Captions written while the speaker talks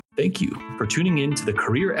Thank you for tuning in to the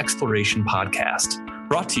Career Exploration Podcast,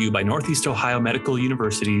 brought to you by Northeast Ohio Medical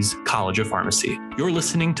University's College of Pharmacy. You're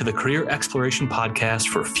listening to the Career Exploration Podcast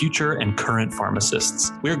for future and current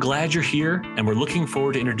pharmacists. We're glad you're here, and we're looking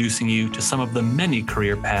forward to introducing you to some of the many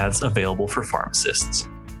career paths available for pharmacists.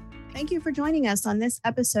 Thank you for joining us on this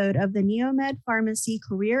episode of the Neomed Pharmacy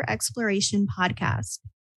Career Exploration Podcast.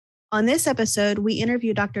 On this episode, we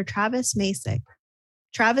interview Dr. Travis Masick.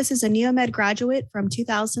 Travis is a Neomed graduate from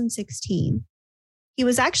 2016. He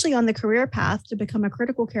was actually on the career path to become a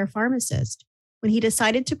critical care pharmacist when he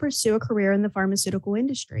decided to pursue a career in the pharmaceutical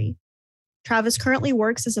industry. Travis currently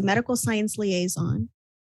works as a medical science liaison.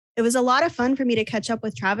 It was a lot of fun for me to catch up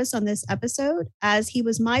with Travis on this episode, as he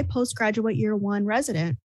was my postgraduate year one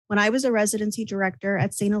resident when I was a residency director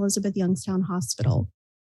at St. Elizabeth Youngstown Hospital.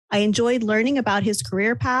 I enjoyed learning about his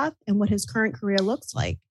career path and what his current career looks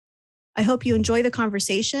like. I hope you enjoy the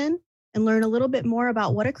conversation and learn a little bit more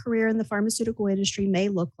about what a career in the pharmaceutical industry may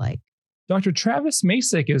look like. Dr. Travis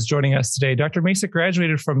Masick is joining us today. Dr. Masick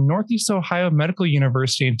graduated from Northeast Ohio Medical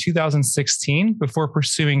University in 2016 before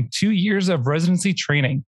pursuing 2 years of residency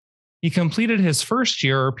training. He completed his first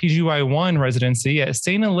year, or PGY1 residency, at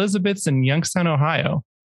St. Elizabeth's in Youngstown, Ohio,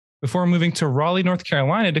 before moving to Raleigh, North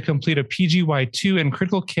Carolina to complete a PGY2 in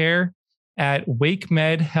critical care at Wake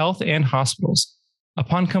Med Health and Hospitals.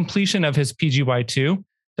 Upon completion of his PGY2,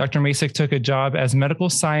 Dr. Masick took a job as medical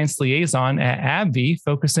science liaison at AbbVie,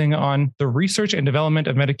 focusing on the research and development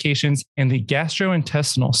of medications in the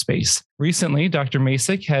gastrointestinal space. Recently, Dr.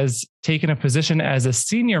 Masick has taken a position as a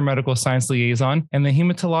senior medical science liaison in the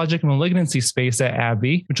hematologic malignancy space at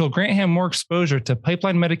AbbVie, which will grant him more exposure to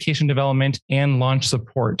pipeline medication development and launch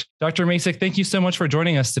support. Dr. Masick, thank you so much for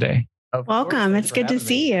joining us today. Welcome. It's good to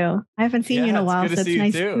see you. I haven't seen you in a while, so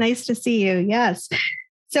it's nice to see you. Yes.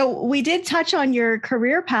 So we did touch on your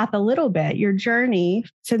career path a little bit, your journey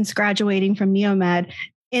since graduating from Neomed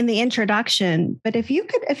in the introduction. But if you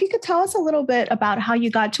could tell us a little bit about how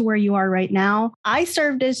you got to where you are right now. I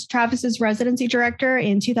served as Travis's residency director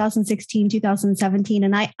in 2016, 2017.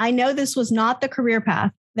 And I know this was not the career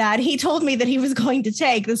path that he told me that he was going to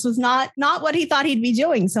take. This was not what he thought he'd be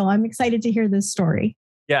doing. So I'm excited to hear this story.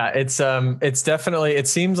 Yeah, it's definitely, it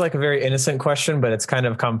seems like a very innocent question, but it's kind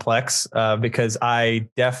of complex because I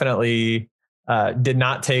definitely did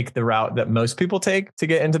not take the route that most people take to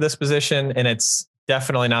get into this position. And it's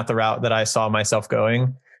definitely not the route that I saw myself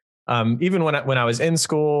going. Even when I was in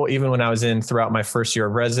school, even when I was throughout my first year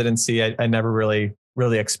of residency, I never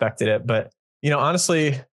really expected it. But,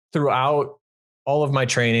 honestly, throughout all of my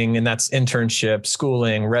training, and that's internship,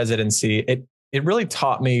 schooling, residency, it really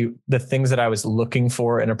taught me the things that I was looking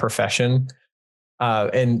for in a profession.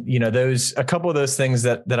 And, a couple of those things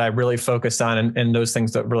that I really focused on and those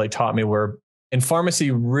things that really taught me were in pharmacy,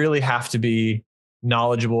 you really have to be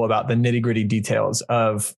knowledgeable about the nitty-gritty details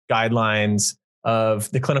of guidelines, of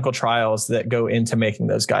the clinical trials that go into making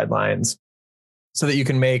those guidelines so that you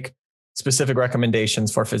can make specific recommendations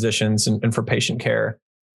for physicians and for patient care.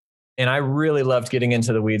 And I really loved getting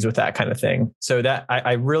into the weeds with that kind of thing. So that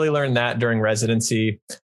I really learned that during residency.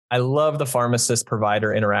 I love the pharmacist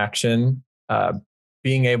provider interaction,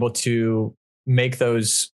 being able to make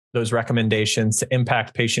those recommendations to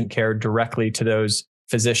impact patient care directly to those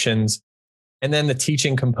physicians. And then the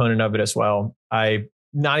teaching component of it as well.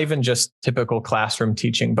 Not even just typical classroom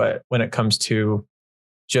teaching, but when it comes to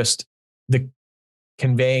just the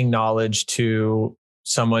conveying knowledge to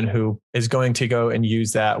someone who is going to go and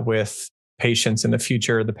use that with patients in the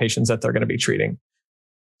future, the patients that they're going to be treating.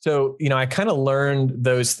 So, I kind of learned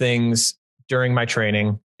those things during my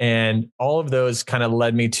training, and all of those kind of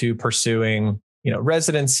led me to pursuing,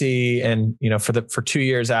 residency. And, for 2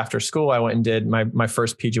 years after school, I went and did my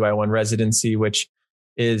first PGY1 residency, which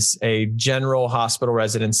is a general hospital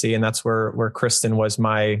residency. And that's where Kristen was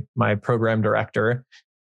my program director.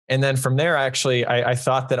 And then from there, actually, I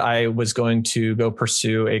thought that I was going to go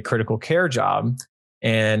pursue a critical care job.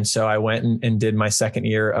 And so I went and did my second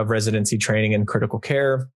year of residency training in critical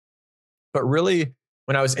care. But really,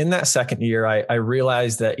 when I was in that second year, I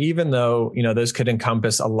realized that even though, those could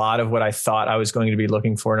encompass a lot of what I thought I was going to be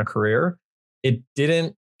looking for in a career, it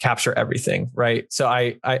didn't capture everything, right? So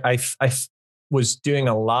I was doing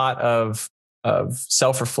a lot of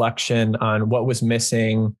self-reflection on what was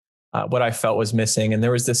missing, what I felt was missing. And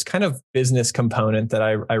there was this kind of business component that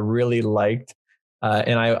I really liked.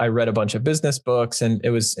 And I read a bunch of business books, and it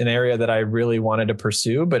was an area that I really wanted to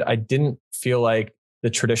pursue, but I didn't feel like the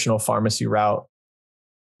traditional pharmacy route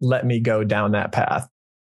let me go down that path.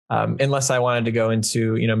 Unless I wanted to go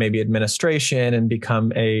into, maybe administration and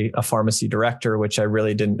become a pharmacy director, which I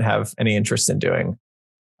really didn't have any interest in doing.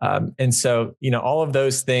 And so, all of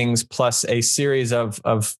those things plus a series of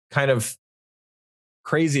kind of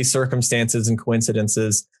crazy circumstances and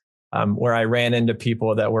coincidences where I ran into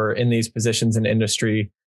people that were in these positions in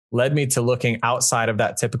industry led me to looking outside of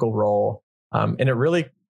that typical role. And it really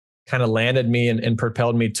kind of landed me and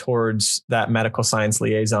propelled me towards that medical science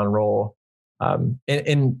liaison role.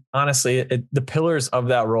 And honestly, the pillars of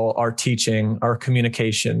that role are teaching, are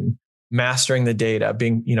communication, mastering the data,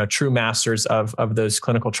 being, true masters of those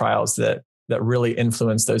clinical trials that really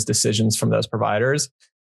influence those decisions from those providers.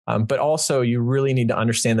 But also you really need to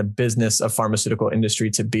understand the business of pharmaceutical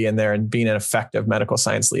industry to be in there and being an effective medical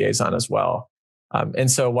science liaison as well.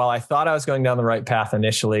 And so while I thought I was going down the right path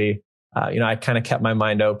initially, I kind of kept my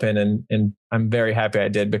mind open and I'm very happy I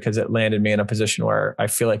did because it landed me in a position where I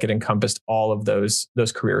feel like it encompassed all of those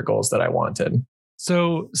career goals that I wanted.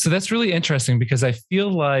 So that's really interesting because I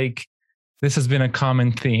feel like this has been a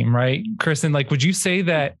common theme, right? Kristen, like, would you say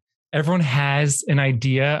that everyone has an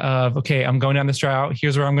idea of, okay, I'm going down this route,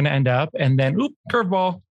 here's where I'm going to end up, and then,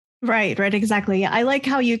 curveball. Right, exactly. I like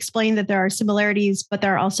how you explained that there are similarities, but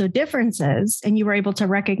there are also differences, and you were able to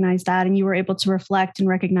recognize that, and you were able to reflect and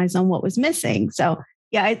recognize on what was missing. So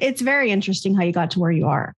yeah, it's very interesting how you got to where you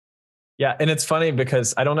are. Yeah. And it's funny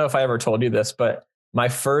because I don't know if I ever told you this, but my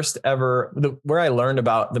first ever, where I learned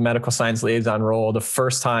about the medical science liaison role the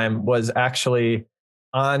first time was actually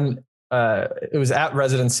it was at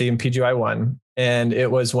residency in PGY1. And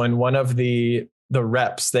it was when one of the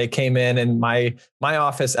reps, they came in and my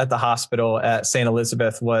office at the hospital at St.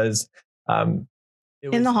 Elizabeth was in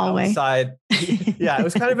the hallway. Outside. Yeah, it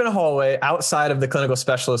was kind of in a hallway outside of the clinical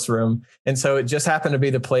specialist room. And so it just happened to be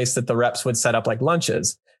the place that the reps would set up like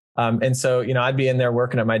lunches. And so, I'd be in there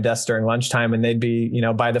working at my desk during lunchtime and they'd be,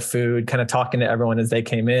 by the food, kind of talking to everyone as they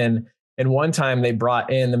came in. And one time they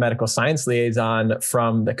brought in the medical science liaison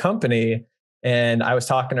from the company. And I was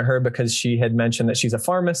talking to her because she had mentioned that she's a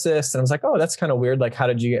pharmacist. And I was like, oh, that's kind of weird. Like, how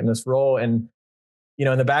did you get in this role? And,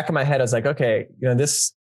 in the back of my head, I was like, okay,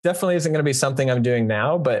 this definitely isn't going to be something I'm doing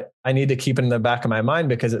now, but I need to keep it in the back of my mind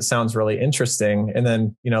because it sounds really interesting. And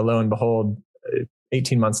then, lo and behold,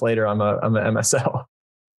 18 months later, I'm an MSL.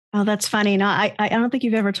 Oh, that's funny. No, I don't think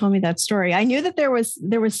you've ever told me that story. I knew that there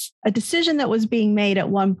was a decision that was being made at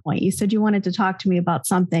one point. You said you wanted to talk to me about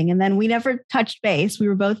something, and then we never touched base. We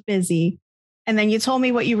were both busy. And then you told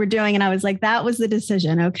me what you were doing, and I was like, that was the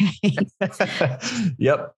decision. Okay.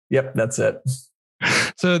 Yep. That's it.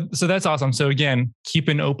 So that's awesome. So again, keep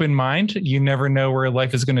an open mind. You never know where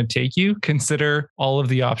life is going to take you. Consider all of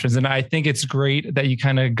the options. And I think it's great that you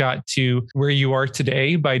kind of got to where you are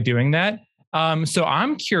today by doing that. So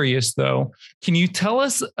I'm curious though, can you tell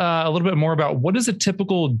us a little bit more about what does a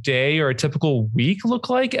typical day or a typical week look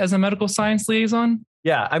like as a medical science liaison?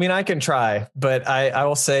 Yeah, I mean, I can try, but I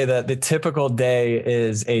will say that the typical day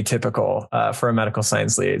is atypical for a medical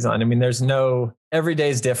science liaison. I mean, every day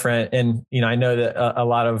is different. And, I know that a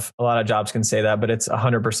lot of jobs can say that, but it's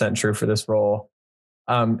 100% true for this role.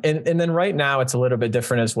 And then right now it's a little bit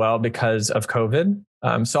different as well because of COVID.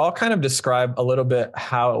 So I'll kind of describe a little bit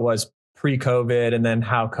how it was pre-COVID and then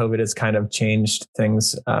how COVID has kind of changed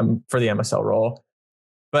things for the MSL role.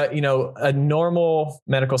 But, a normal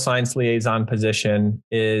medical science liaison position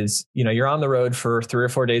is, you're on the road for 3 or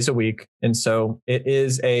 4 days a week. And so it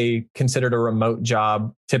is considered a remote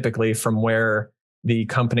job, typically from where the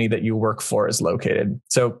company that you work for is located.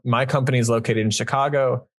 So my company is located in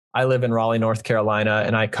Chicago. I live in Raleigh, North Carolina,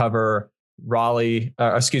 and I cover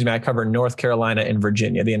I cover North Carolina and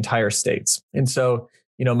Virginia, the entire states. And so,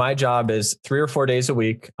 my job is 3 or 4 days a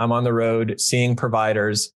week. I'm on the road seeing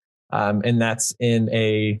providers. And that's in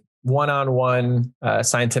a one-on-one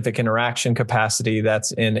scientific interaction capacity.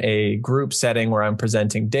 That's in a group setting where I'm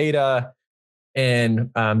presenting data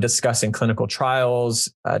and discussing clinical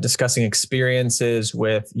trials, discussing experiences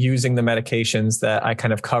with using the medications that I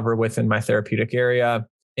kind of cover within my therapeutic area,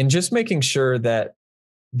 and just making sure that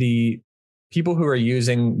the people who are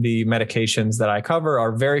using the medications that I cover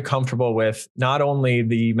are very comfortable with not only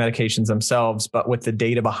the medications themselves, but with the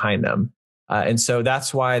data behind them. And so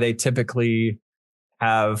that's why they typically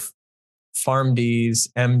have PharmDs,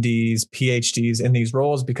 MDs, PhDs in these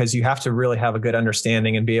roles, because you have to really have a good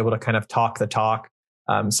understanding and be able to kind of talk the talk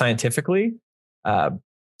scientifically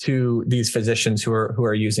to these physicians who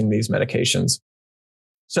are using these medications.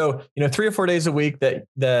 So, 3 or 4 days a week that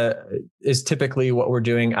is typically what we're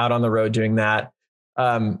doing out on the road doing that.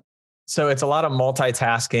 So it's a lot of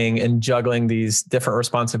multitasking and juggling these different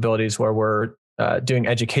responsibilities where we're doing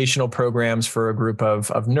educational programs for a group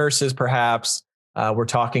of nurses, perhaps. We're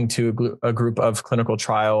talking to a group of clinical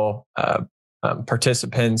trial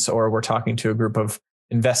participants, or we're talking to a group of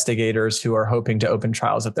investigators who are hoping to open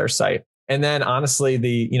trials at their site. And then honestly,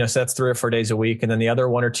 so that's 3 or 4 days a week. And then the other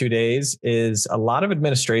 1 or 2 days is a lot of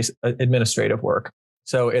administrative work.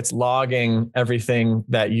 So it's logging everything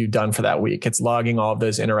that you've done for that week. It's logging all of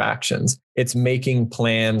those interactions. It's making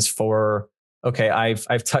plans for, okay,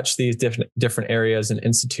 I've touched these different areas and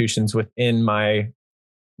institutions within my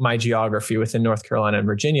geography within North Carolina and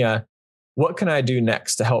Virginia. What can I do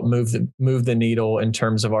next to help move the needle in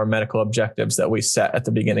terms of our medical objectives that we set at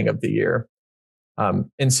the beginning of the year?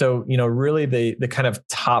 And so, really the kind of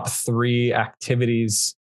top 3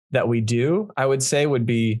 activities that we do, I would say would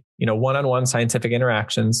be, one-on-one scientific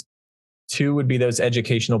interactions. 2 would be those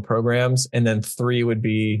educational programs. And then 3 would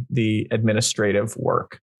be the administrative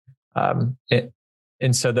work. And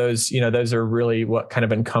so those are really what kind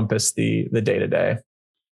of encompass the day-to-day.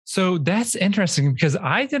 So that's interesting because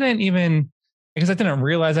I didn't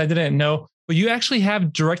realize, I didn't know, but you actually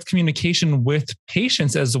have direct communication with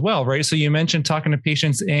patients as well, right? So you mentioned talking to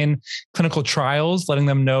patients in clinical trials, letting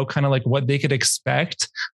them know kind of like what they could expect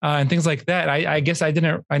and things like that. I guess I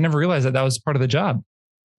never realized that was part of the job.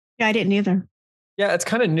 Yeah, I didn't either. Yeah, it's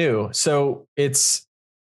kind of new. So it's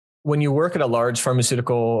when you work at a large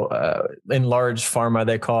pharmaceutical, in large pharma,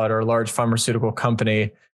 they call it, or a large pharmaceutical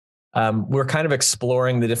company, we're kind of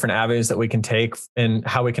exploring the different avenues that we can take and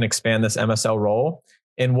how we can expand this MSL role.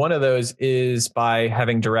 And one of those is by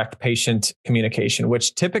having direct patient communication,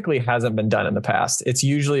 which typically hasn't been done in the past. It's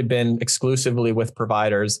usually been exclusively with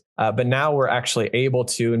providers, but now we're actually able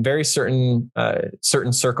to, in very certain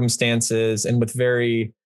circumstances and with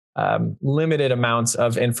very limited amounts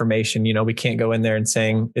of information. We can't go in there and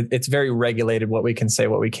saying it's very regulated what we can say,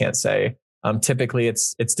 what we can't say. Typically,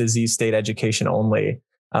 it's disease state education only.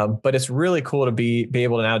 But it's really cool to be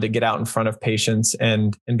able to now to get out in front of patients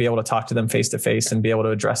and be able to talk to them face to face and be able to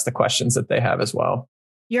address the questions that they have as well.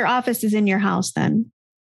 Your office is in your house then?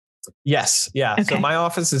 Yes. Yeah. Okay. So my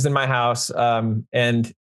office is in my house.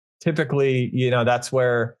 And typically, that's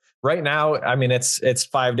where right now, I mean, it's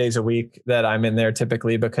 5 days a week that I'm in there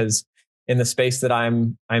typically, because in the space that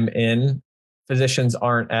I'm in, physicians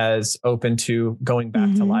aren't as open to going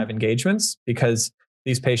back to live engagements because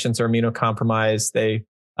these patients are immunocompromised. They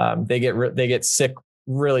get sick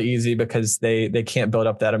really easy because they can't build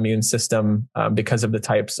up that immune system because of the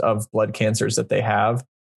types of blood cancers that they have.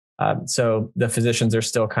 So the physicians are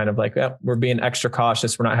still kind of like, we're being extra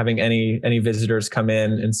cautious. We're not having any visitors come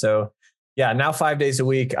in. And so, yeah, now 5 days a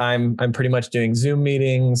week, I'm pretty much doing Zoom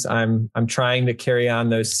meetings. I'm trying to carry on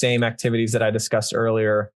those same activities that I discussed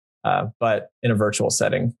earlier, but in a virtual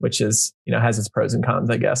setting, which is, has its pros and cons,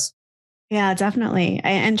 I guess. Yeah, definitely.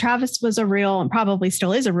 And Travis was and probably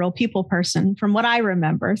still is a real people person from what I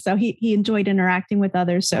remember. So he enjoyed interacting with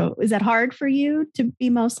others. So is that hard for you to be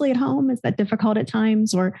mostly at home? Is that difficult at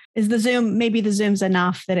times? Or is maybe the Zoom's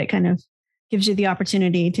enough that it kind of gives you the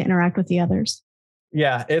opportunity to interact with the others?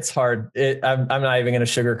 Yeah, it's hard. I'm not even going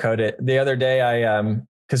to sugarcoat it. The other day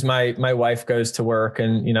because my wife goes to work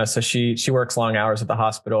and, so she works long hours at the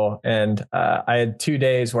hospital. And I had 2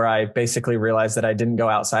 days where I basically realized that I didn't go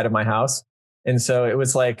outside of my house. And so it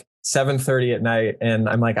was like 7:30 at night. And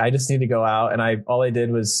I'm like, I just need to go out. And all I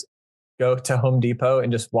did was go to Home Depot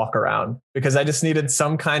and just walk around because I just needed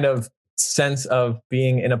some kind of sense of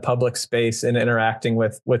being in a public space and interacting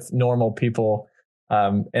with normal people.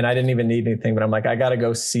 And I didn't even need anything, but I'm like, I got to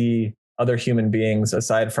go see other human beings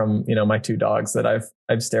aside from, my 2 dogs that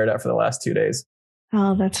I've stared at for the last 2 days.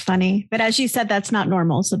 Oh, that's funny. But as you said, that's not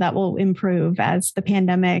normal. So that will improve as the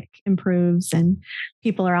pandemic improves and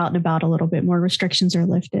people are out and about a little bit, more restrictions are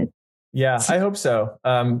lifted. Yeah, I hope so.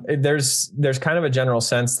 There's kind of a general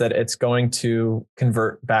sense that it's going to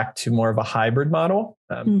convert back to more of a hybrid model.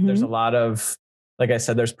 There's a lot of, like I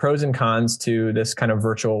said, there's pros and cons to this kind of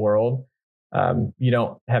virtual world. You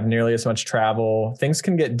don't have nearly as much travel. Things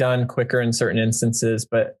can get done quicker in certain instances,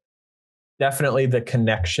 but definitely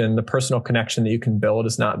the personal connection that you can build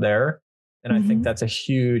is not there. And I think that's a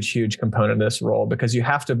huge, huge component of this role because you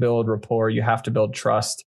have to build rapport. You have to build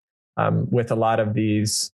trust with a lot of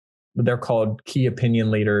these, they're called key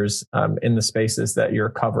opinion leaders in the spaces that you're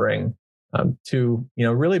covering to,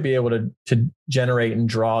 really be able to generate and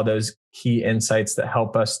draw those key insights that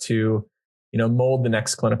help us to, mold the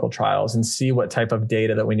next clinical trials and see what type of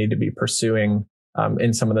data that we need to be pursuing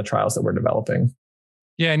in some of the trials that we're developing.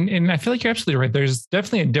 Yeah. And I feel like you're absolutely right. There's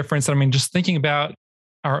definitely a difference. I mean, just thinking about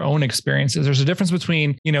our own experiences. There's a difference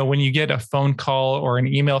between, when you get a phone call or an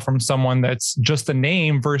email from someone that's just a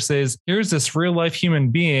name versus here's this real life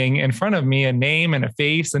human being in front of me, a name and a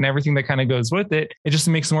face and everything that kind of goes with it. It just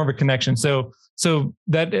makes more of a connection. So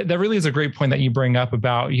that really is a great point that you bring up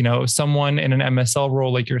about, someone in an MSL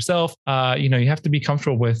role like yourself, you have to be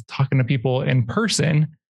comfortable with talking to people in person,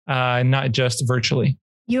 not just virtually.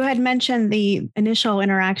 You had mentioned the initial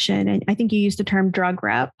interaction, and I think you used the term drug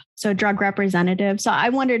rep, so drug representative. So I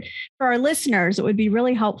wondered, for our listeners, it would be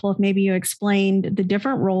really helpful if maybe you explained the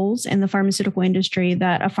different roles in the pharmaceutical industry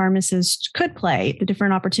that a pharmacist could play, the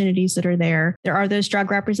different opportunities that are there. There are those drug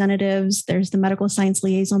representatives. There's the medical science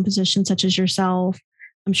liaison position, such as yourself.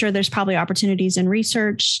 I'm sure there's probably opportunities in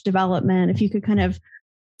research, development. If you could kind of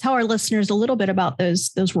tell our listeners a little bit about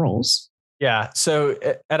those roles. Yeah. So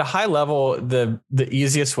at a high level, the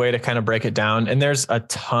easiest way to kind of break it down, and there's a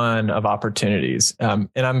ton of opportunities. And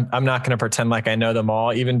I'm not going to pretend like I know them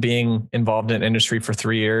all. Even being involved in industry for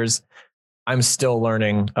 3 years, I'm still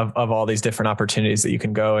learning of all these different opportunities that you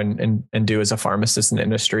can go and do as a pharmacist in the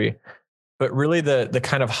industry. But really the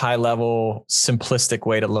kind of high level simplistic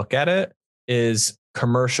way to look at it is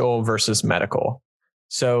commercial versus medical.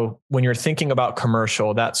 So when you're thinking about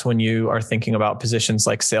commercial, that's when you are thinking about positions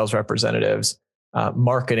like sales representatives,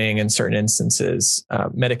 marketing in certain instances,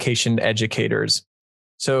 medication educators.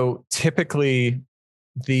 So typically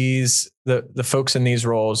the folks in these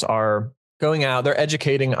roles are going out, they're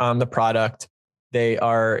educating on the product.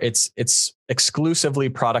 It's exclusively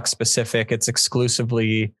product specific. It's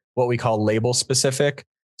exclusively what we call label specific.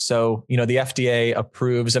 So, the FDA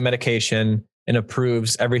approves a medication and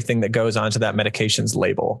approves everything that goes onto that medication's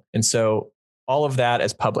label. And so all of that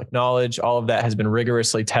is public knowledge. All of that has been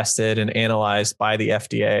rigorously tested and analyzed by the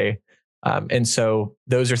FDA. And so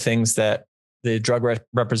those are things that the drug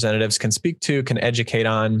representatives can speak to, can educate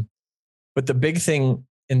on. But the big thing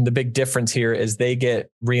and the big difference here is they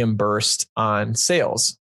get reimbursed on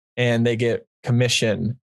sales and they get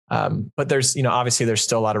commission. But there's, obviously there's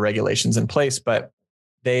still a lot of regulations in place, but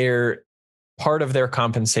part of their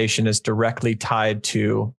compensation is directly tied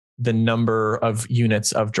to the number of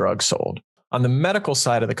units of drugs sold. On the medical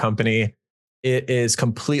side of the company, it is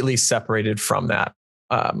completely separated from that.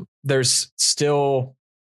 There's still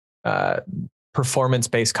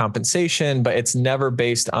performance-based compensation, but it's never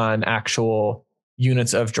based on actual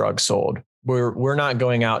units of drugs sold. We're not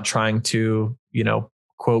going out trying to,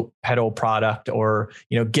 quote, peddle product or,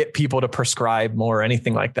 get people to prescribe more or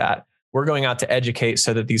anything like that. We're going out to educate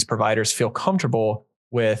so that these providers feel comfortable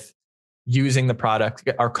with using the product,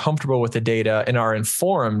 are comfortable with the data, and are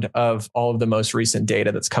informed of all of the most recent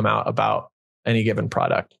data that's come out about any given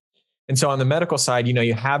product. And so on the medical side,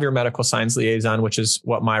 you have your medical science liaison, which is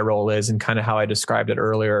what my role is and kind of how I described it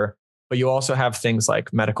earlier. But you also have things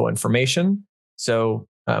like medical information. So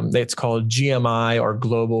it's called GMI or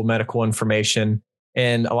global medical information.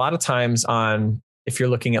 And a lot of times if you're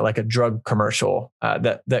looking at like a drug commercial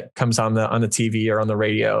that comes on the TV or on the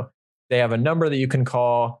radio, they have a number that you can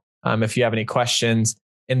call if you have any questions.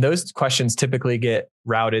 And those questions typically get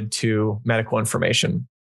routed to medical information.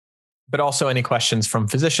 But also any questions from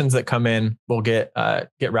physicians that come in will get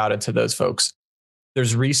routed to those folks.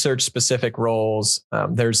 There's research specific roles.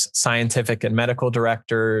 There's scientific and medical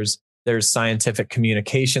directors. There's scientific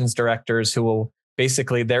communications directors who will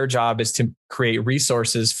basically, their job is to create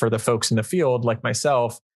resources for the folks in the field like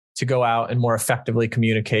myself to go out and more effectively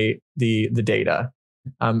communicate the data.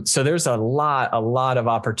 So there's a lot of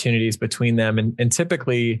opportunities between them. And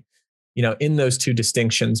typically, in those two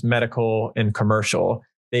distinctions, medical and commercial,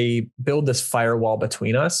 they build this firewall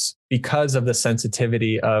between us because of the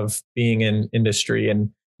sensitivity of being in industry and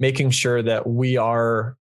making sure that we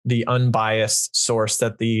are the unbiased source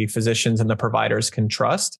that the physicians and the providers can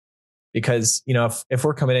trust. Because, if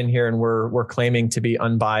we're coming in here and we're claiming to be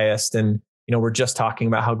unbiased and, we're just talking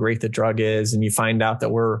about how great the drug is, and you find out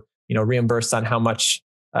that we're, reimbursed on how much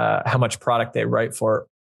product they write for,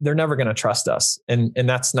 they're never going to trust us. And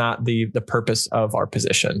that's not the purpose of our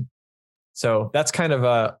position. So that's kind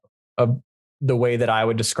of the way that I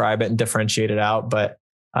would describe it and differentiate it out. But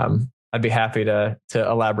I'd be happy to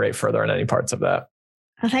elaborate further on any parts of that.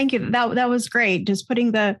 Thank you. That was great. Just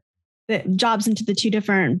putting the jobs into the two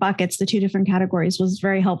different buckets, the two different categories was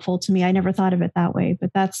very helpful to me. I never thought of it that way,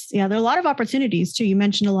 but there are a lot of opportunities too. You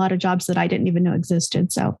mentioned a lot of jobs that I didn't even know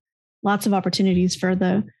existed. So lots of opportunities for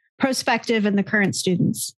the prospective and the current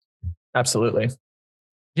students. Absolutely.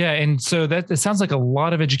 Yeah. And so it sounds like a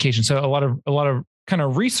lot of education. So a lot of kind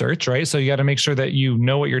of research, right? So you got to make sure that you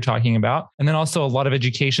know what you're talking about. And then also a lot of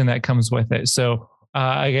education that comes with it. So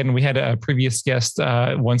again, we had a previous guest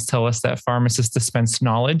once tell us that pharmacists dispense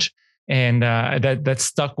knowledge. And that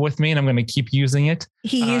stuck with me, and I'm going to keep using it.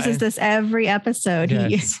 He uses this every episode.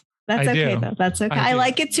 Yes, That's I okay do. though. That's okay. I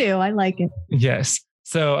like it too. I like it. Yes.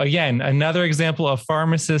 So again, another example of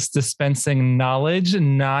pharmacists dispensing knowledge,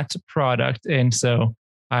 not product. And so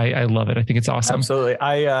I love it. I think it's awesome. Absolutely.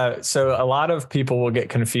 So a lot of people will get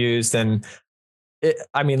confused, and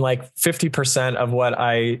like 50% of what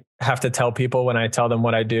I have to tell people when I tell them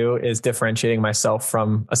what I do is differentiating myself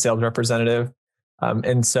from a sales representative.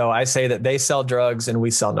 And so I say that they sell drugs and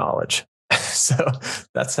we sell knowledge. So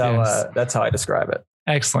that's how I describe it.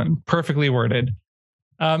 Excellent. Perfectly worded.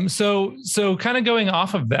 So kind of going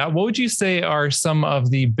off of that, what would you say are some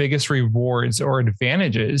of the biggest rewards or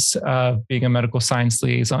advantages of being a medical science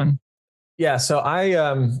liaison? Yeah. So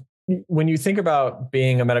when you think about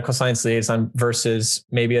being a medical science liaison versus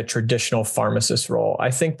maybe a traditional pharmacist role,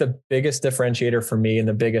 I think the biggest differentiator for me and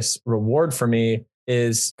the biggest reward for me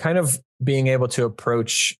is kind of being able to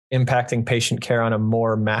approach impacting patient care on a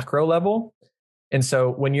more macro level. And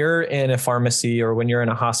so when you're in a pharmacy or when you're in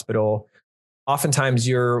a hospital, oftentimes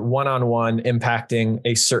you're one-on-one impacting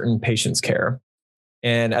a certain patient's care.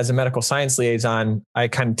 And as a medical science liaison, I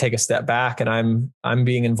kind of take a step back, and I'm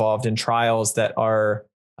being involved in trials that are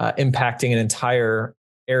impacting an entire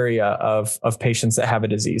area of patients that have a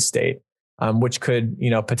disease state, which could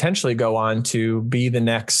potentially go on to be the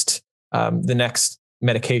next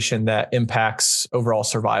medication that impacts overall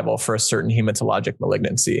survival for a certain hematologic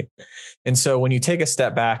malignancy. And so when you take a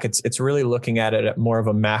step back, it's really looking at it at more of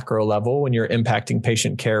a macro level when you're impacting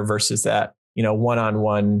patient care versus that,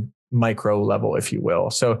 one-on-one micro level, if you will.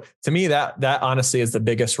 So to me, that honestly is the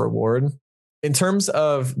biggest reward. In terms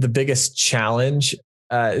of the biggest challenge,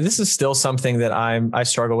 this is still something that I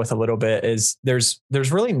struggle with a little bit, is there's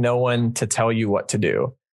really no one to tell you what to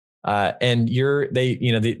do. And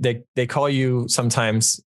they call you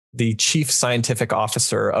sometimes the chief scientific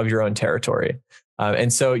officer of your own territory.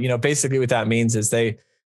 And so, basically what that means is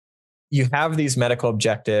you have these medical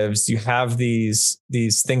objectives, you have these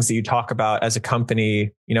things that you talk about as a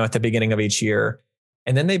company, at the beginning of each year.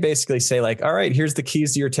 And then they basically say like, all right, here's the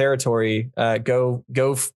keys to your territory.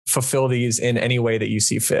 Go fulfill these in any way that you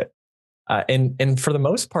see fit. And for the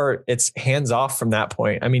most part, it's hands off from that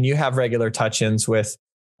point. I mean, you have regular touch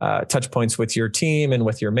points with your team and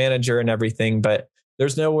with your manager and everything, but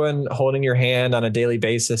there's no one holding your hand on a daily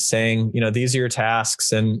basis saying, these are your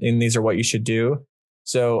tasks and these are what you should do.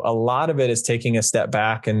 So a lot of it is taking a step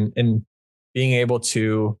back and being able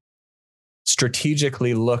to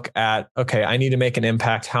strategically look at, okay, I need to make an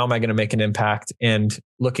impact. How am I going to make an impact? And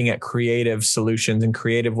looking at creative solutions and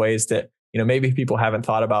creative ways that, maybe people haven't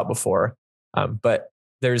thought about before. But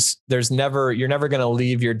you're never going to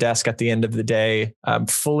leave your desk at the end of the day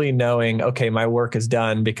fully knowing, okay, my work is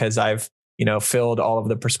done because I've, filled all of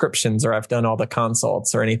the prescriptions or I've done all the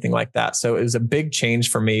consults or anything like that. So it was a big change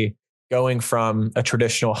for me going from a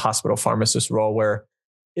traditional hospital pharmacist role where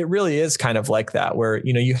it really is kind of like that, where,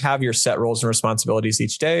 you have your set roles and responsibilities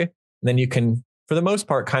each day, and then you can, for the most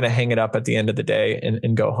part, kind of hang it up at the end of the day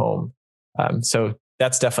and go home. So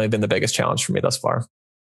that's definitely been the biggest challenge for me thus far.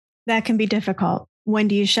 That can be difficult. When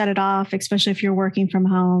do you shut it off, especially if you're working from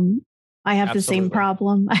home? I have the same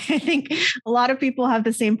problem. I think a lot of people have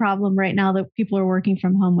the same problem right now that people are working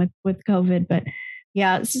from home with COVID. But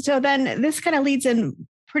yeah, so then this kind of leads in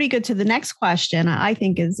pretty good to the next question, I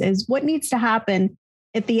think is what needs to happen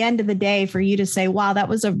at the end of the day for you to say, wow, that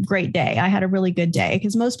was a great day. I had a really good day.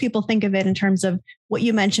 Because most people think of it in terms of what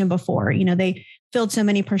you mentioned before. They filled so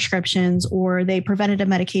many prescriptions or they prevented a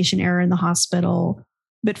medication error in the hospital.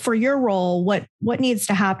 But for your role, what needs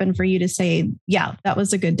to happen for you to say, yeah, that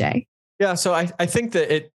was a good day? Yeah. So I think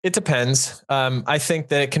that it depends. I think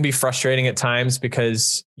that it can be frustrating at times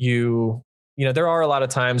because there are a lot of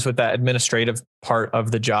times with that administrative part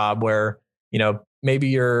of the job where,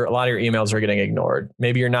 maybe a lot of your emails are getting ignored.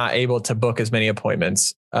 Maybe you're not able to book as many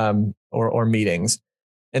appointments or meetings.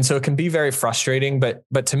 And so it can be very frustrating. But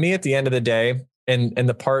to me, at the end of the day, and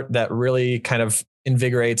the part that really kind of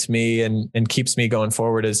invigorates me and keeps me going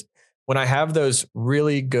forward is when I have those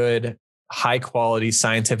really good, high quality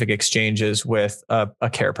scientific exchanges with a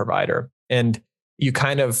care provider. And it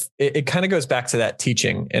kind of goes back to that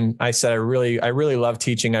teaching. And I said, I really love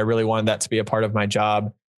teaching. I really wanted that to be a part of my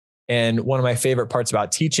job. And one of my favorite parts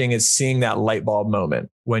about teaching is seeing that light bulb moment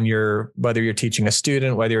whether you're teaching a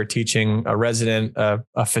student, whether you're teaching a resident,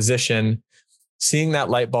 a physician, seeing that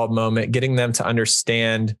light bulb moment, getting them to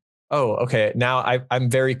understand, oh, okay, now I'm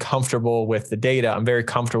very comfortable with the data. I'm very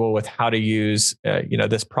comfortable with how to use,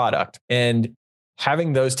 this product. And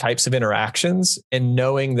having those types of interactions and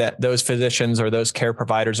knowing that those physicians or those care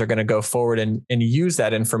providers are going to go forward and use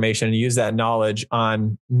that information and use that knowledge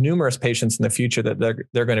on numerous patients in the future that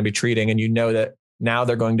they're going to be treating. And you know that now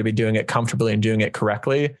they're going to be doing it comfortably and doing it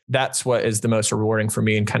correctly. That's what is the most rewarding for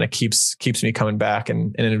me and kind of keeps me coming back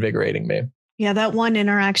and invigorating me. Yeah, that one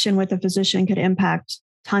interaction with a physician could impact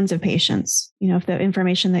tons of patients, if the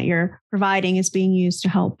information that you're providing is being used to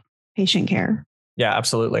help patient care. Yeah,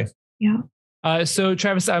 absolutely. Yeah. So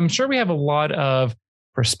Travis, I'm sure we have a lot of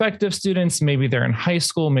prospective students. Maybe they're in high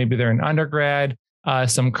school, maybe they're in undergrad,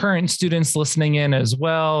 some current students listening in as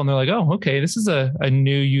well. And they're like, oh, okay, this is a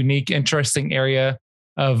new, unique, interesting area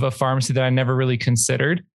of a pharmacy that I never really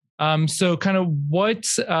considered. So kind of what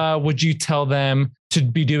would you tell them to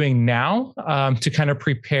be doing now to kind of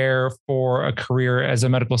prepare for a career as a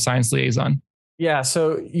medical science liaison? Yeah.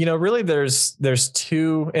 So, really there's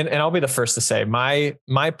two, and I'll be the first to say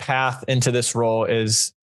my path into this role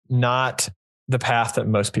is not the path that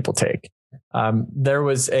most people take. There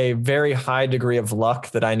was a very high degree of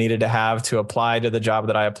luck that I needed to have to apply to the job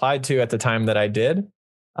that I applied to at the time that I did.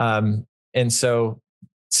 And so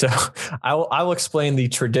I will explain the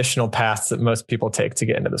traditional paths that most people take to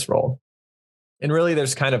get into this role. And really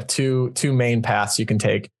there's kind of two main paths you can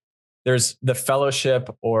take. There's the fellowship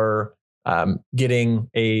or getting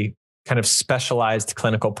a kind of specialized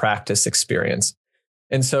clinical practice experience.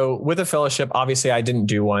 And so with a fellowship, obviously I didn't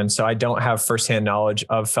do one, so I don't have firsthand knowledge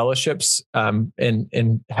of fellowships and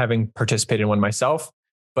having participated in one myself.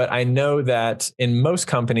 But I know that in most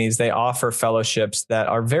companies, they offer fellowships that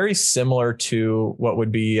are very similar to what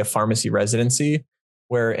would be a pharmacy residency,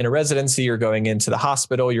 where in a residency, you're going into the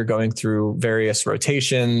hospital, you're going through various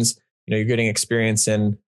rotations, you're getting experience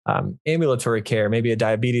in ambulatory care, maybe a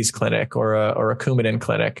diabetes clinic or a Coumadin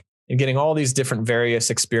clinic, and getting all these different various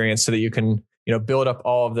experience so that you can, build up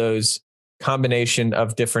all of those combination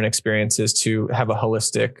of different experiences to have a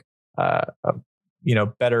holistic,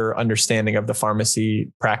 better understanding of the pharmacy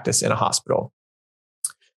practice in a hospital.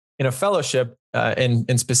 In a fellowship,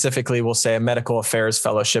 and specifically we'll say a medical affairs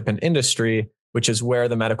fellowship in industry, which is where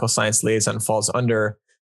the medical science liaison falls under,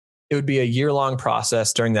 it would be a year-long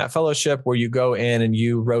process during that fellowship where you go in and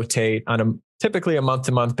you rotate on typically a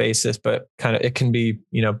month-to-month basis, but kind of it can be,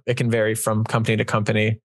 it can vary from company to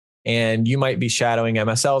company. And you might be shadowing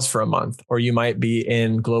MSLs for a month, or you might be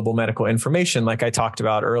in global medical information, like I talked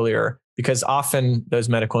about earlier, because often those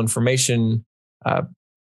medical information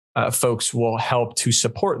folks will help to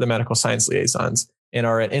support the medical science liaisons and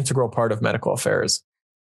are an integral part of medical affairs.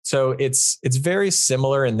 So it's very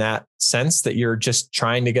similar in that sense that you're just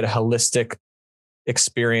trying to get a holistic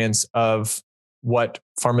experience of what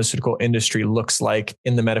pharmaceutical industry looks like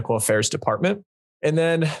in the medical affairs department. And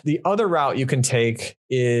then the other route you can take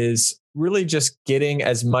is really just getting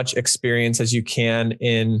as much experience as you can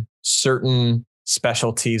in certain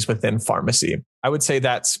specialties within pharmacy. I would say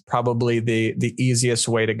that's probably the easiest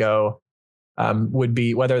way to go. Would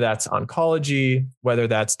be whether that's oncology, whether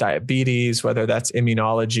that's diabetes, whether that's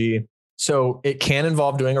immunology. So it can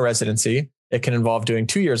involve doing a residency. It can involve doing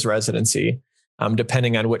 2 years residency,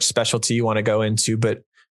 depending on which specialty you want to go into. But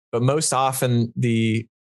most often the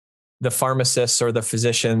pharmacists or the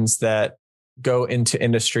physicians that go into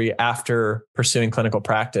industry after pursuing clinical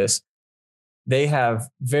practice, they have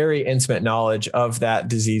very intimate knowledge of that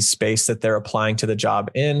disease space that they're applying to the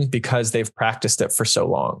job in because they've practiced it for so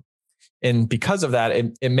long. And because of that,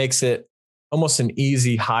 it makes it almost an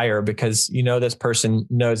easy hire because this person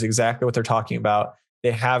knows exactly what they're talking about.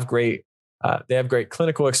 They have great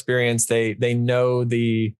clinical experience. They know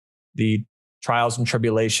the trials and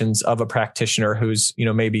tribulations of a practitioner who's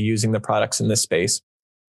maybe using the products in this space.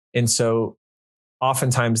 And so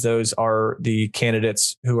oftentimes those are the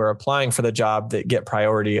candidates who are applying for the job that get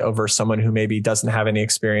priority over someone who maybe doesn't have any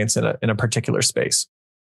experience in a particular space.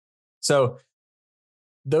 So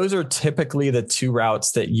those are typically the two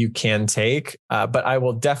routes that you can take. But I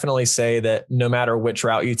will definitely say that no matter which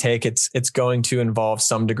route you take, it's going to involve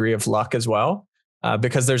some degree of luck as well,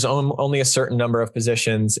 because there's only a certain number of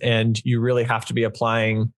positions and you really have to be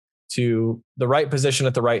applying to the right position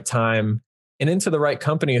at the right time and into the right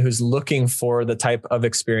company who's looking for the type of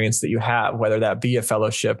experience that you have, whether that be a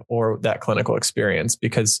fellowship or that clinical experience.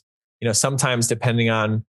 Because, sometimes depending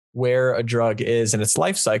on where a drug is in its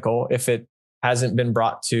life cycle, if it hasn't been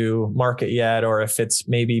brought to market yet, or if it's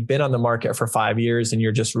maybe been on the market for 5 years and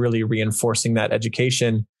you're just really reinforcing that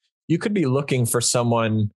education, you could be looking for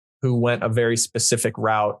someone who went a very specific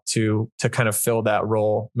route to kind of fill that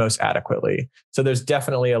role most adequately. So there's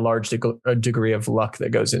definitely a large degree of luck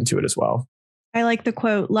that goes into it as well. I like the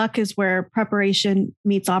quote, luck is where preparation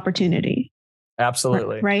meets opportunity.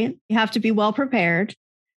 Absolutely. Right? You have to be well prepared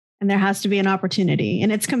and there has to be an opportunity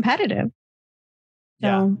and it's competitive.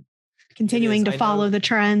 So continuing to follow the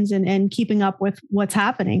trends and keeping up with what's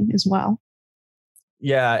happening as well.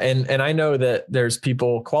 Yeah. And I know that there's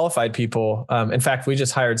qualified people. In fact, we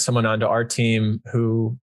just hired someone onto our team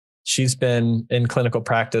who she's been in clinical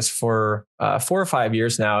practice for 4 or 5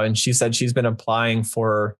 years now. And she said she's been applying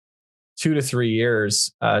for 2 to 3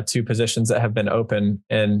 years to positions that have been open.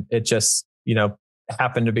 And it just,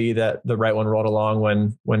 happened to be that the right one rolled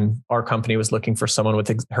along when our company was looking for someone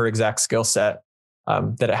with her exact skill set,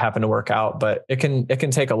 that it happened to work out, but it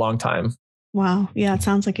can take a long time. Wow. Yeah. It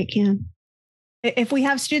sounds like it can. If we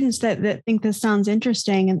have students that think this sounds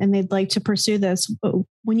interesting and they'd like to pursue this,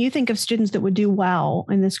 when you think of students that would do well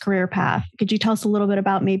in this career path, could you tell us a little bit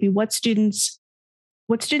about maybe what students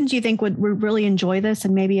you think would really enjoy this?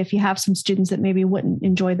 And maybe if you have some students that maybe wouldn't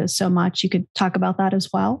enjoy this so much, you could talk about that as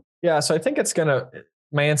well. Yeah. So I think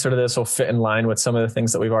my answer to this will fit in line with some of the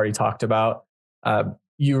things that we've already talked about.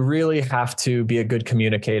 You really have to be a good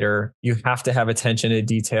communicator. You have to have attention to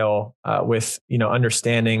detail with,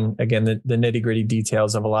 understanding, again, the nitty gritty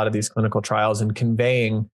details of a lot of these clinical trials and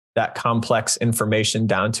conveying that complex information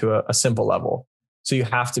down to a simple level. So you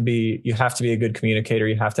have to be a good communicator.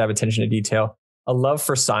 You have to have attention to detail, a love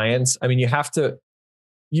for science. I mean,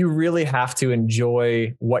 you really have to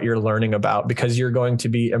enjoy what you're learning about because you're going to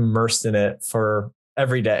be immersed in it for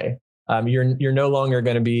every day. You're no longer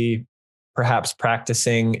going to be perhaps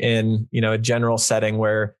practicing in, a general setting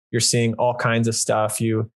where you're seeing all kinds of stuff.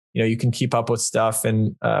 You can keep up with stuff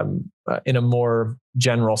and in a more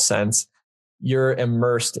general sense, you're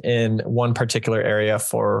immersed in one particular area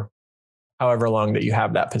for however long that you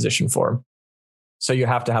have that position for. So you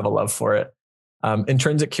have to have a love for it.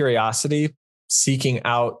 Intrinsic curiosity, seeking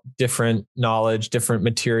out different knowledge, different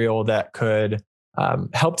material that could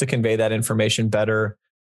help to convey that information better.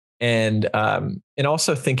 And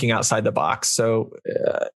also thinking outside the box. So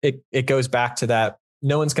it goes back to that.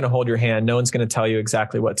 No one's going to hold your hand. No one's going to tell you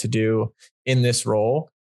exactly what to do in this role.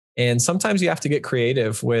 And sometimes you have to get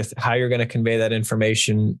creative with how you're going to convey that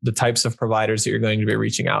information, the types of providers that you're going to be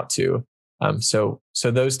reaching out to. So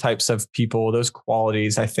those types of people, those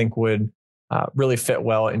qualities, I think would really fit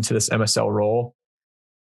well into this MSL role.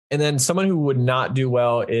 And then someone who would not do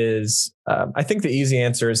well is, I think the easy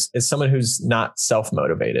answer is someone who's not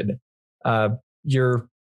self-motivated.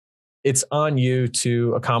 It's on you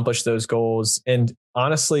to accomplish those goals. And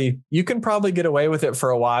honestly, you can probably get away with it for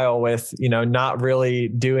a while with, not really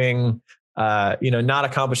doing, not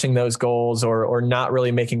accomplishing those goals or not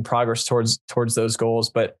really making progress towards those goals.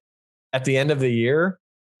 But at the end of the year,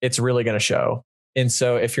 it's really going to show. And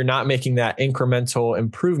so if you're not making that incremental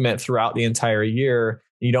improvement throughout the entire year,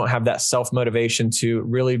 you don't have that self-motivation to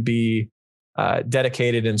really be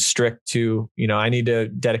dedicated and strict to, I need to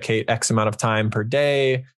dedicate X amount of time per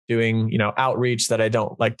day doing, outreach that I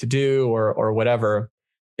don't like to do or whatever.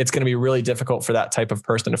 It's going to be really difficult for that type of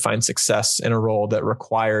person to find success in a role that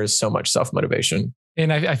requires so much self-motivation.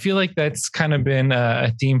 And I feel like that's kind of been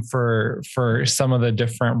a theme for some of the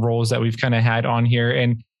different roles that we've kind of had on here.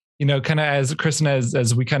 And kind of as Kristen,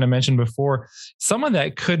 as we kind of mentioned before, some of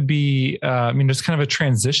that could be, just kind of a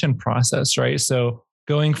transition process, right? So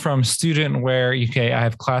going from student where, okay, I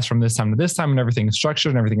have class from this time to this time and everything is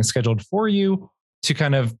structured and everything is scheduled for you to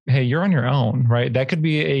kind of, hey, you're on your own, right? That could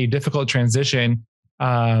be a difficult transition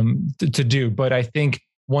to do. But I think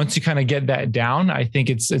once you kind of get that down, I think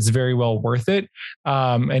it's very well worth it.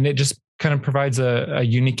 And it just kind of provides a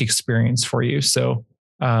unique experience for you. So,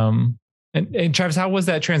 And Travis, how was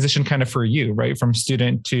that transition kind of for you, right? From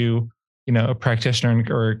student to, a practitioner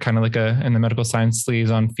or kind of like in the medical science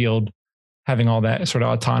liaison field, having all that sort of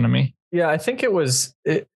autonomy? Yeah, I think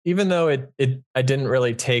even though I didn't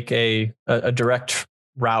really take a direct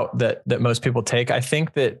route that most people take, I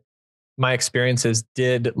think that my experiences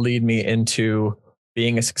did lead me into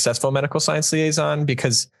being a successful medical science liaison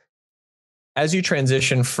because as you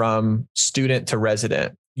transition from student to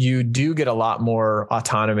resident, you do get a lot more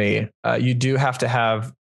autonomy. You do have to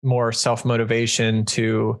have more self-motivation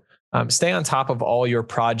to stay on top of all your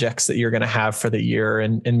projects that you're going to have for the year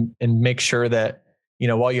and make sure that,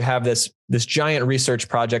 while you have this giant research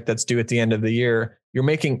project that's due at the end of the year, you're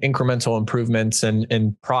making incremental improvements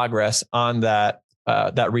and progress on that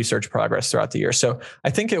research progress throughout the year. So I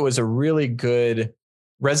think it was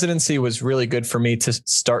residency was really good for me to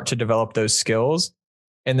start to develop those skills.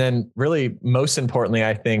 And then really most importantly,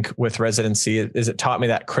 I think with residency is it taught me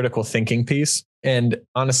that critical thinking piece and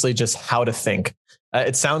honestly, just how to think.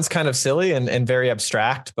 It sounds kind of silly and very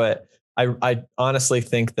abstract, but I honestly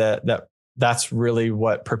think that's really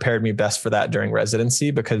what prepared me best for that during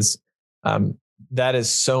residency because that is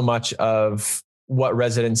so much of what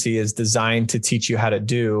residency is designed to teach you how to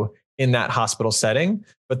do in that hospital setting.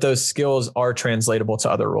 But those skills are translatable to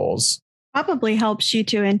other roles. Probably helps you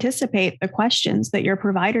to anticipate the questions that your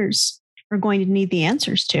providers are going to need the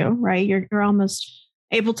answers to, right? You're almost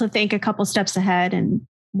able to think a couple steps ahead and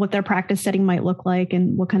what their practice setting might look like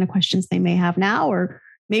and what kind of questions they may have now, or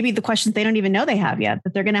maybe the questions they don't even know they have yet,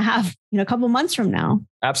 that they're going to have, a couple months from now.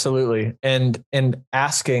 Absolutely. And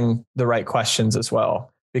asking the right questions as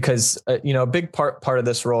well, because, a big part of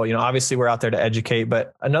this role, obviously we're out there to educate,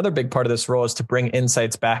 but another big part of this role is to bring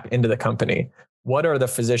insights back into the company. What are the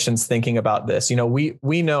physicians thinking about this?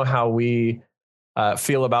 We know how we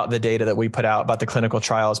feel about the data that we put out about the clinical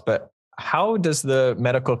trials, but how does the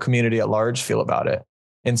medical community at large feel about it?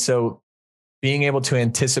 And so being able to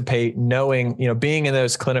anticipate, knowing, being in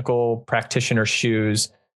those clinical practitioner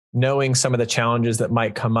shoes, knowing some of the challenges that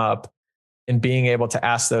might come up and being able to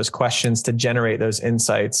ask those questions to generate those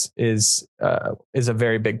insights is a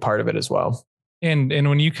very big part of it as well. And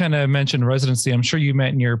when you kind of mentioned residency, I'm sure you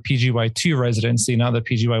meant in your PGY2 residency, not the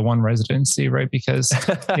PGY1 residency, right? Because,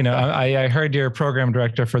 I heard your program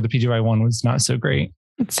director for the PGY1 was not so great.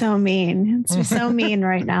 It's so mean. It's so mean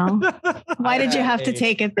right now. Why did you have to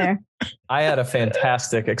take it there? I had a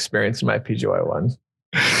fantastic experience in my PGY1.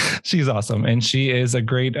 She's awesome. And she is a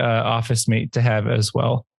great office mate to have as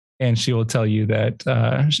well. And she will tell you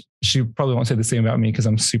that she probably won't say the same about me because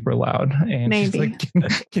I'm super loud. And maybe. She's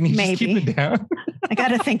like, can you just keep it down? I got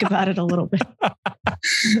to think about it a little bit.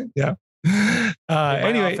 Yeah.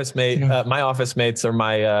 Anyway, my office mates are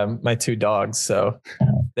my two dogs. So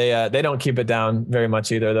they don't keep it down very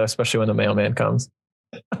much either, though, especially when the mailman comes.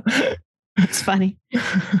 It's funny.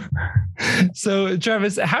 So,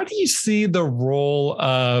 Travis, how do you see the role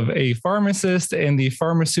of a pharmacist in the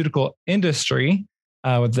pharmaceutical industry?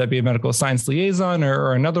 Whether that be a medical science liaison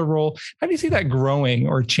or another role, how do you see that growing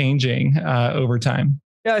or changing over time?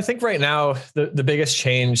 Yeah, I think right now the biggest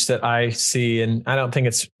change that I see, and I don't think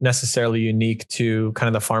it's necessarily unique to kind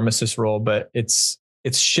of the pharmacist role, but it's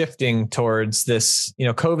shifting towards this.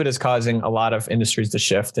 COVID is causing a lot of industries to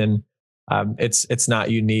shift, and it's not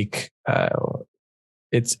unique.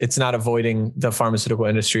 It's not avoiding the pharmaceutical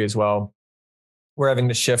industry as well. We're having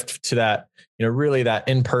to shift to that, really that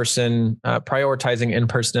in-person, prioritizing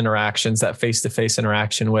in-person interactions, that face-to-face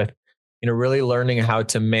interaction with, really learning how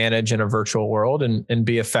to manage in a virtual world and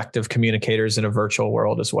be effective communicators in a virtual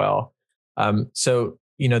world as well. So,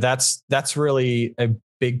 that's really a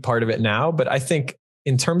big part of it now. But I think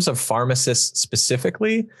in terms of pharmacists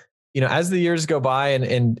specifically, as the years go by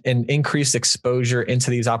and increased exposure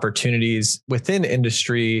into these opportunities within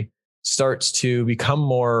industry starts to become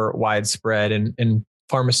more widespread and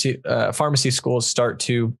pharmacy schools start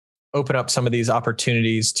to open up some of these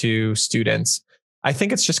opportunities to students, I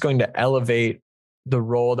think it's just going to elevate the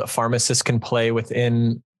role that pharmacists can play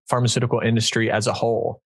within pharmaceutical industry as a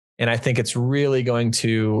whole. And I think it's really going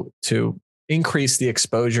to increase the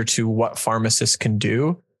exposure to what pharmacists can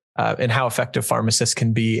do and how effective pharmacists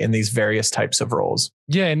can be in these various types of roles.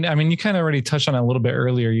 Yeah. And I mean, you kind of already touched on it a little bit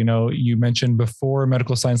earlier. You mentioned before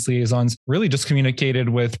medical science liaisons really just communicated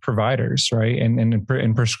with providers, right? And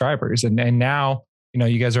prescribers. And now,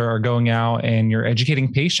 you guys are going out and you're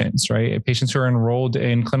educating patients, right? Patients who are enrolled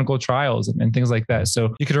in clinical trials and things like that.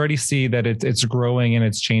 So you could already see that it's growing and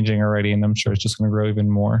it's changing already. And I'm sure it's just going to grow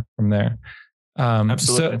even more from there.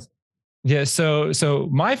 Absolutely. So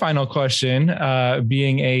my final question,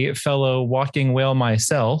 being a fellow walking whale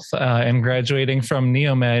myself and graduating from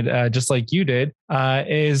Neomed, just like you did,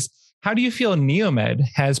 is how do you feel Neomed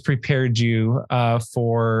has prepared you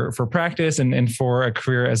for practice and for a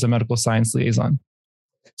career as a medical science liaison?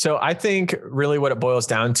 So I think really what it boils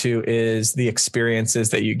down to is the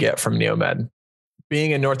experiences that you get from Neomed.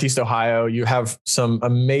 Being in Northeast Ohio, you have some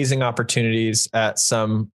amazing opportunities at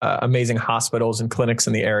some amazing hospitals and clinics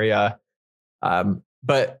in the area.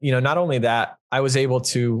 But not only that, I was able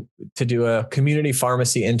to do a community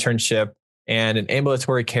pharmacy internship and an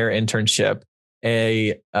ambulatory care internship,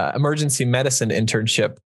 a emergency medicine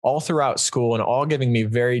internship, all throughout school, and all giving me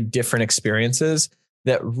very different experiences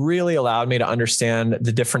that really allowed me to understand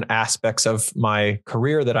the different aspects of my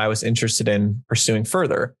career that I was interested in pursuing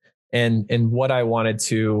further, and what I wanted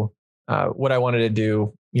to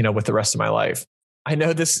do, with the rest of my life. I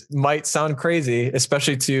know this might sound crazy,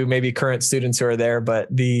 especially to maybe current students who are there, but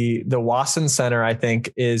the Wasson Center, I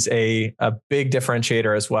think, is a big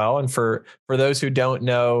differentiator as well. And for those who don't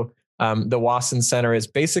know, the Wasson Center is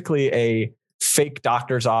basically a fake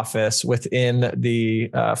doctor's office within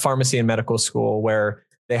the pharmacy and medical school, where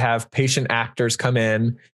they have patient actors come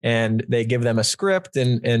in and they give them a script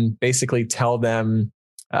and basically tell them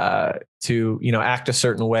to, act a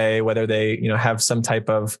certain way, whether they, have some type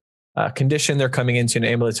of condition they're coming into an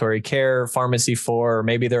ambulatory care pharmacy for, or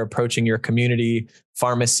maybe they're approaching your community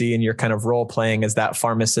pharmacy and you're kind of role playing as that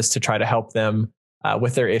pharmacist to try to help them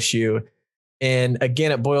with their issue. And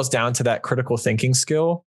again, it boils down to that critical thinking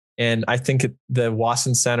skill. And I think the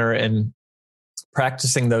Wasson Center and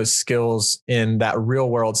practicing those skills in that real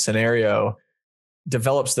world scenario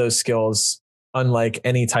develops those skills unlike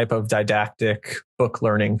any type of didactic book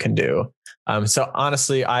learning can do. So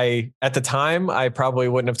honestly, at the time, I probably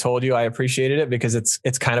wouldn't have told you I appreciated it because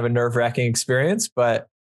it's kind of a nerve-wracking experience, but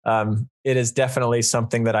it is definitely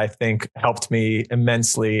something that I think helped me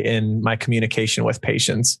immensely in my communication with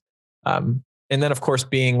patients. And then of course,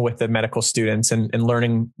 being with the medical students and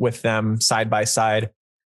learning with them side by side,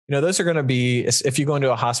 those are going to be, if you go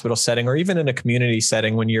into a hospital setting or even in a community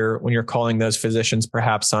setting, when you're calling those physicians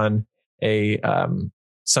perhaps on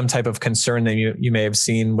some type of concern that you may have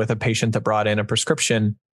seen with a patient that brought in a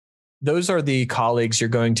prescription, those are the colleagues you're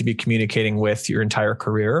going to be communicating with your entire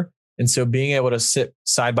career. And so being able to sit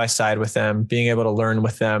side by side with them, being able to learn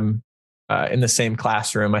with them in the same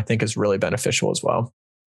classroom, I think is really beneficial as well.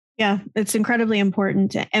 Yeah, it's incredibly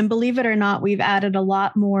important. And believe it or not, we've added a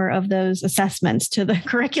lot more of those assessments to the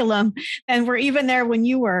curriculum. And we're even there when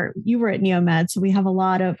you were at NeoMed. So we have a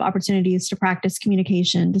lot of opportunities to practice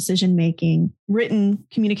communication, decision making, written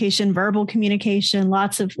communication, verbal communication,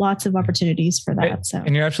 lots of opportunities for that. So,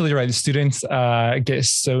 and you're absolutely right. The students get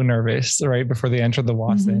so nervous right before they enter the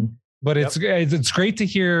Wasson. Mm-hmm. But it's great to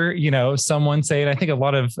hear, someone say, and I think a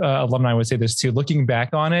lot of alumni would say this too, looking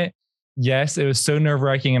back on it. Yes, it was so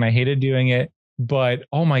nerve-wracking and I hated doing it, but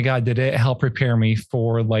oh my God, did it help prepare me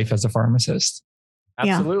for life as a pharmacist?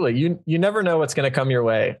 Absolutely. Yeah. You never know what's going to come your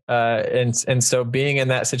way. And so being in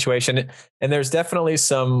that situation, and there's definitely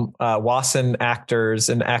some Wasson actors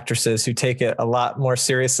and actresses who take it a lot more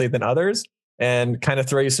seriously than others and kind of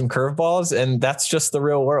throw you some curveballs. And that's just the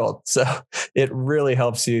real world. So it really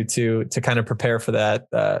helps you to kind of prepare for that,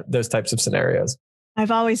 those types of scenarios. I've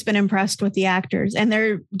always been impressed with the actors, and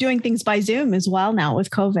they're doing things by Zoom as well now with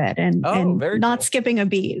COVID and not cool. Skipping a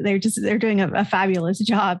beat. They're doing a fabulous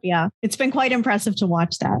job. Yeah. It's been quite impressive to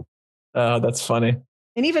watch that. Oh, that's funny.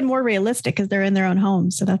 And even more realistic because they're in their own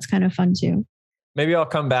homes. So that's kind of fun too. Maybe I'll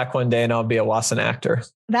come back one day and I'll be a Wasson actor.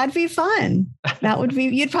 That'd be fun.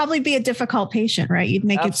 You'd probably be a difficult patient, right? You'd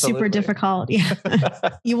make it super difficult. Yeah.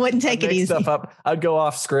 You wouldn't take it easy. Stuff up. I'd go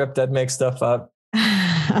off script. I'd make stuff up.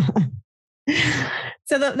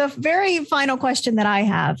 So the very final question that I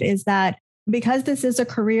have is that because this is a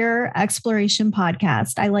career exploration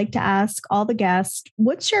podcast, I like to ask all the guests,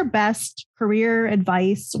 what's your best career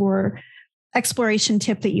advice or exploration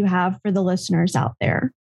tip that you have for the listeners out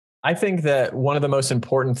there? I think that one of the most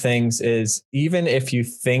important things is even if you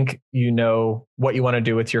think you know what you want to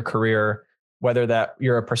do with your career, whether that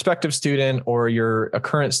you're a prospective student or you're a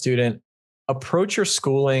current student, approach your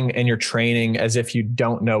schooling and your training as if you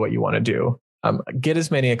don't know what you want to do. Get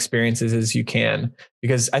as many experiences as you can,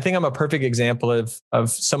 because I think I'm a perfect example of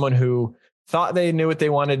someone who thought they knew what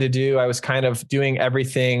they wanted to do. I was kind of doing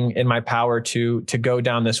everything in my power to go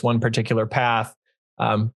down this one particular path.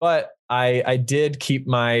 But I did keep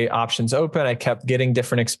my options open. I kept getting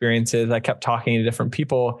different experiences. I kept talking to different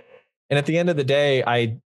people. And at the end of the day,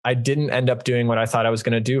 I didn't end up doing what I thought I was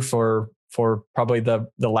going to do for probably the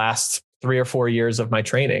last 3 or 4 years of my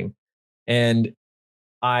training. And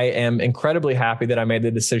I am incredibly happy that I made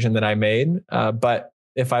the decision that I made. But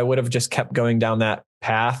if I would have just kept going down that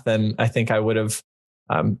path, then I think I would have,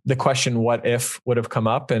 the question, what if, would have come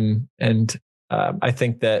up. And I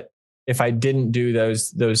think that if I didn't do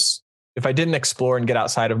those, if I didn't explore and get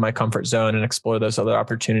outside of my comfort zone and explore those other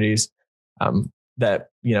opportunities that,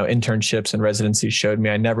 internships and residencies showed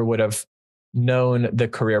me, I never would have known the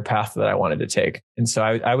career path that I wanted to take. And so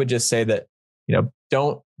I would just say that,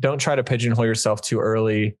 don't try to pigeonhole yourself too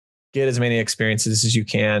early. Get as many experiences as you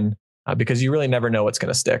can, because you really never know what's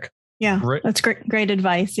going to stick. Yeah, that's great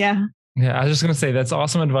advice. Yeah. Yeah, I was just going to say that's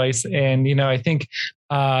awesome advice. And, I think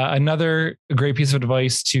another great piece of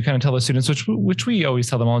advice to kind of tell the students, which we always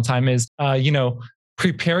tell them all the time is,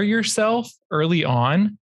 prepare yourself early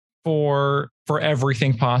on for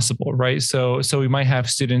everything possible, right? So we might have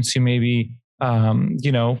students who maybe,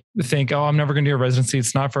 think, oh, I'm never going to do a residency.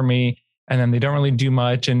 It's not for me. And then they don't really do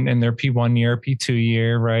much in their P1 year, P2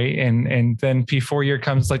 year, right? And then P4 year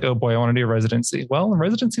comes like, oh boy, I want to do a residency. Well,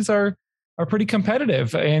 residencies are pretty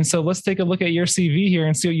competitive. And so let's take a look at your CV here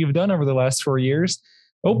and see what you've done over the last 4 years.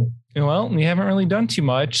 Oh, well, you haven't really done too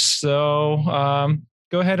much. So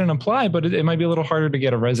go ahead and apply, but it might be a little harder to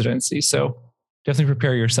get a residency. So definitely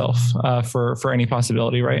prepare yourself for any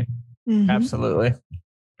possibility, right? Mm-hmm. Absolutely.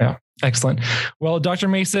 Yeah. Excellent. Well, Dr.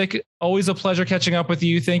 Masick, always a pleasure catching up with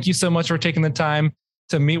you. Thank you so much for taking the time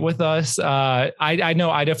to meet with us. I know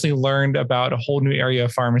I definitely learned about a whole new area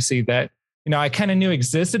of pharmacy that, I kind of knew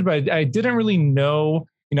existed, but I didn't really know,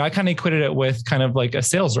 I kind of equated it with kind of like a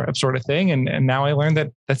sales rep sort of thing. And now I learned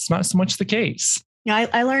that that's not so much the case. Yeah,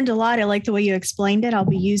 I learned a lot. I like the way you explained it. I'll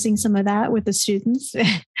be using some of that with the students.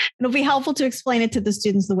 It'll be helpful to explain it to the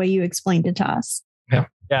students the way you explained it to us. Yeah.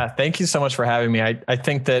 Yeah. Thank you so much for having me. I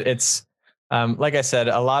think that it's, like I said,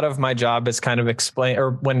 a lot of my job is kind of explain,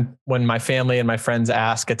 or when my family and my friends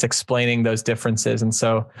ask, it's explaining those differences. And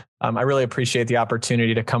so I really appreciate the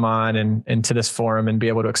opportunity to come on and to this forum and be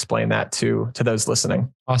able to explain that to those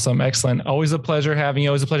listening. Awesome. Excellent. Always a pleasure having you.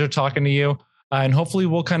 Always a pleasure talking to you. And hopefully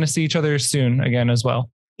we'll kind of see each other soon again as well.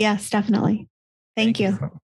 Yes, definitely. Thank you.